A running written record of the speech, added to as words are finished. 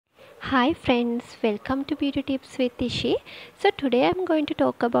Hi friends, welcome to Beauty Tips with Ishi. So today I'm going to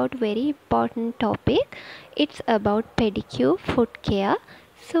talk about very important topic. It's about pedicure foot care.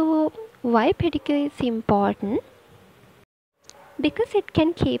 So why pedicure is important? Because it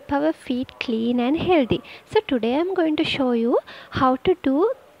can keep our feet clean and healthy. So today I'm going to show you how to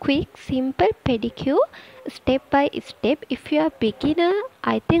do quick simple pedicure step by step. If you are beginner,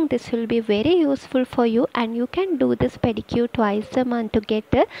 I think this will be very useful for you, and you can do this pedicure twice a month to get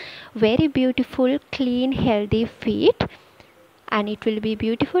a very beautiful clean healthy feet, and it will be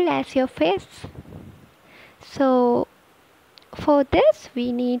beautiful as your face. So for this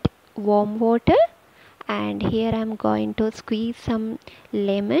we need warm water, and here I'm going to squeeze some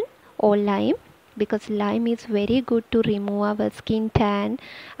lemon or lime, because lime is very good to remove our skin tan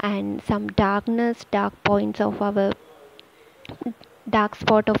and some dark points of our dark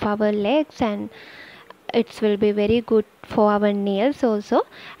spot of our legs, and it will be very good for our nails also.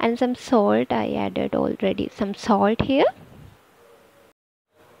 And some salt, I added already some salt here,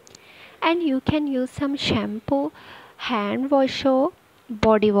 and you can use some shampoo, hand wash or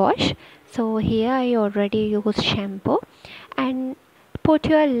body wash. So here I already use shampoo, and put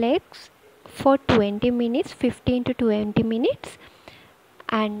your legs for 20 minutes, 15 to 20 minutes,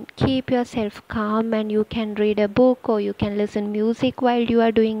 and keep yourself calm, and you can read a book or you can listen music while you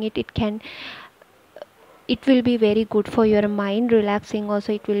are doing it. It will be very good for your mind, relaxing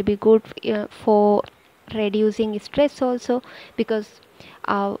also. It will be good for reducing stress also, because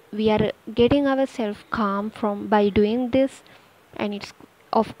we are getting ourselves calm from by doing this. And it's,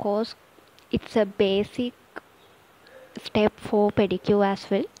 of course, it's a basic step for pedicure as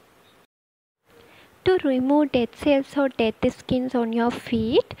well. To remove dead cells or dead skins on your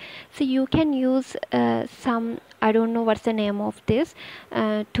feet, so you can use some, I don't know what's the name of this,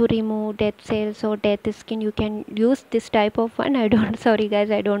 to remove dead cells or dead skin. You can use this type of one. I don't sorry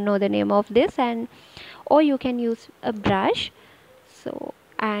guys, I don't know the name of this. And or you can use a brush. So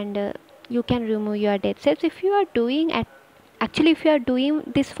and you can remove your dead cells. If you are doing at Actually, if you are doing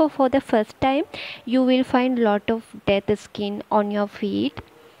this for the first time, you will find lot of dead skin on your feet.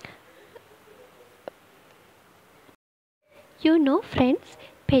 You know friends,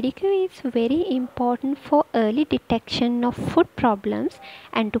 pedicure is very important for early detection of foot problems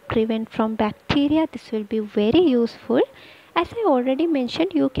and to prevent from bacteria. This will be very useful. As I already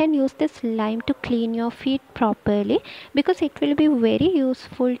mentioned, you can use this lime to clean your feet properly, because it will be very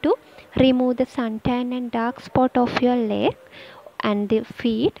useful to remove the suntan and dark spot of your leg and the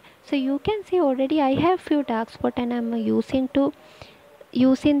feet. So you can see already I have few dark spot, and I'm using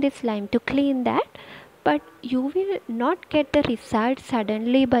this lime to clean that. But you will not get the result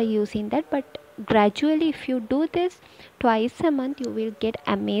suddenly by using that, but gradually, if you do this twice a month, you will get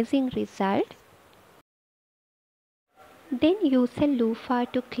amazing result. Then use a loofah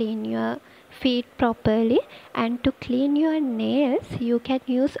to clean your feet properly, and to clean your nails you can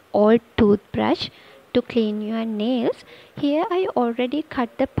use old toothbrush to clean your nails. Here I already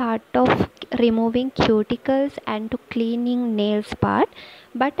cut the part of removing cuticles and to cleaning nails part,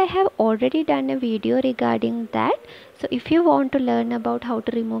 but I have already done a video regarding that. So if you want to learn about how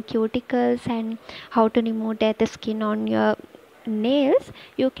to remove cuticles and how to remove dead skin on your nails,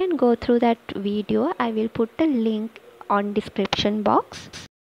 you can go through that video. I will put the link on description box.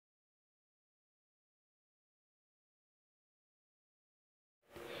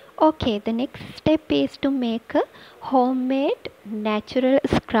 Okay, the next step is to make a homemade natural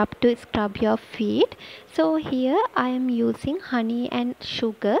scrub to scrub your feet. So here I am using honey and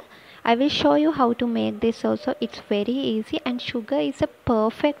sugar. I will show you how to make this also. It's very easy, and sugar is a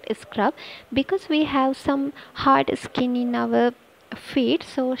perfect scrub because we have some hard skin in our feet.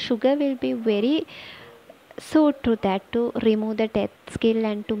 So sugar will be very suit to that, to remove the dead skin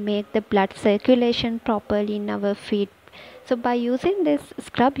and to make the blood circulation properly in our feet. So by using this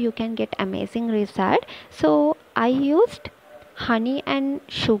scrub you can get amazing result. So I used honey and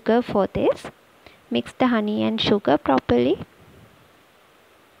sugar for this. Mix the honey and sugar properly.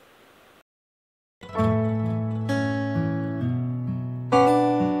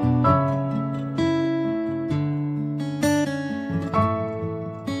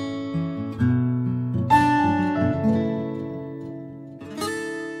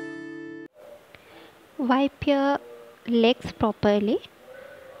 Wipe your legs properly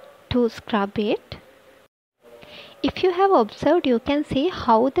to scrub it. If you have observed, you can see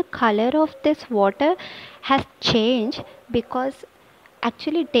how the color of this water has changed, because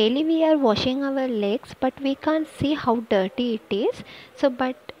actually daily we are washing our legs but we can't see how dirty it is. So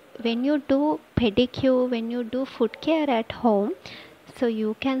but when you do pedicure, when you do foot care at home, so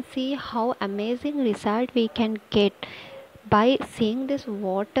you can see how amazing result we can get by seeing this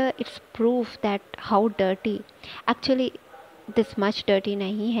water, it's proof that how dirty. Actually, this much dirty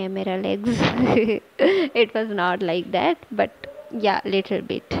nahi hai mera legs. It was not like that, but yeah, little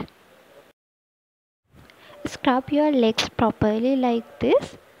bit. Scrub your legs properly like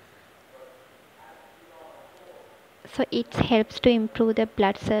this, so it helps to improve the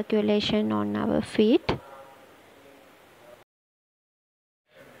blood circulation on our feet.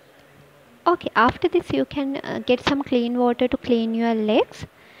 Okay, after this you can get some clean water to clean your legs.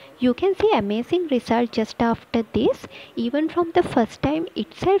 You can see amazing result just after this. Even from the first time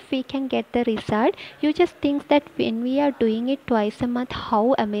itself we can get the result. You just think that when we are doing it twice a month,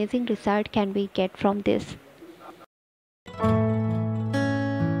 how amazing result can we get from this.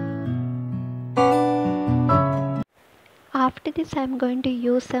 After this I am going to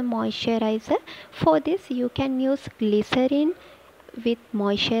use a moisturizer. For this you can use glycerin with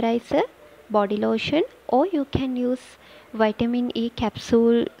moisturizer, body lotion, or you can use vitamin E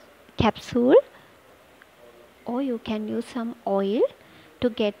capsule, or you can use some oil to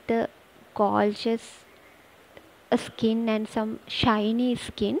get the gorgeous skin and some shiny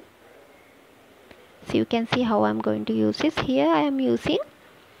skin. So you can see how I'm going to use this. Here I am using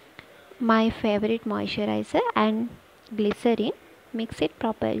my favorite moisturizer and glycerin. Mix it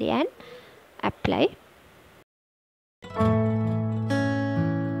properly and apply.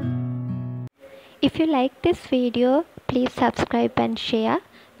 If you like this video, please subscribe and share.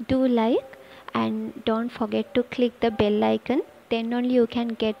 Do like and don't forget to click the bell icon. Then only you can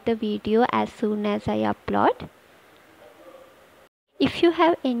get the video as soon as I upload. If you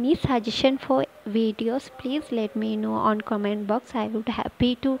have any suggestion for videos, please let me know on comment box. I would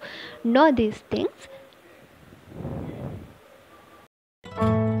happy to know these things.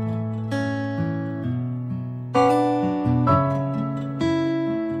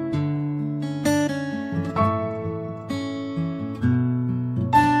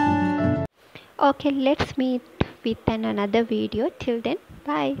 Okay, let's meet with another video. Till then,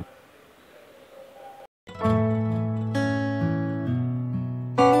 bye.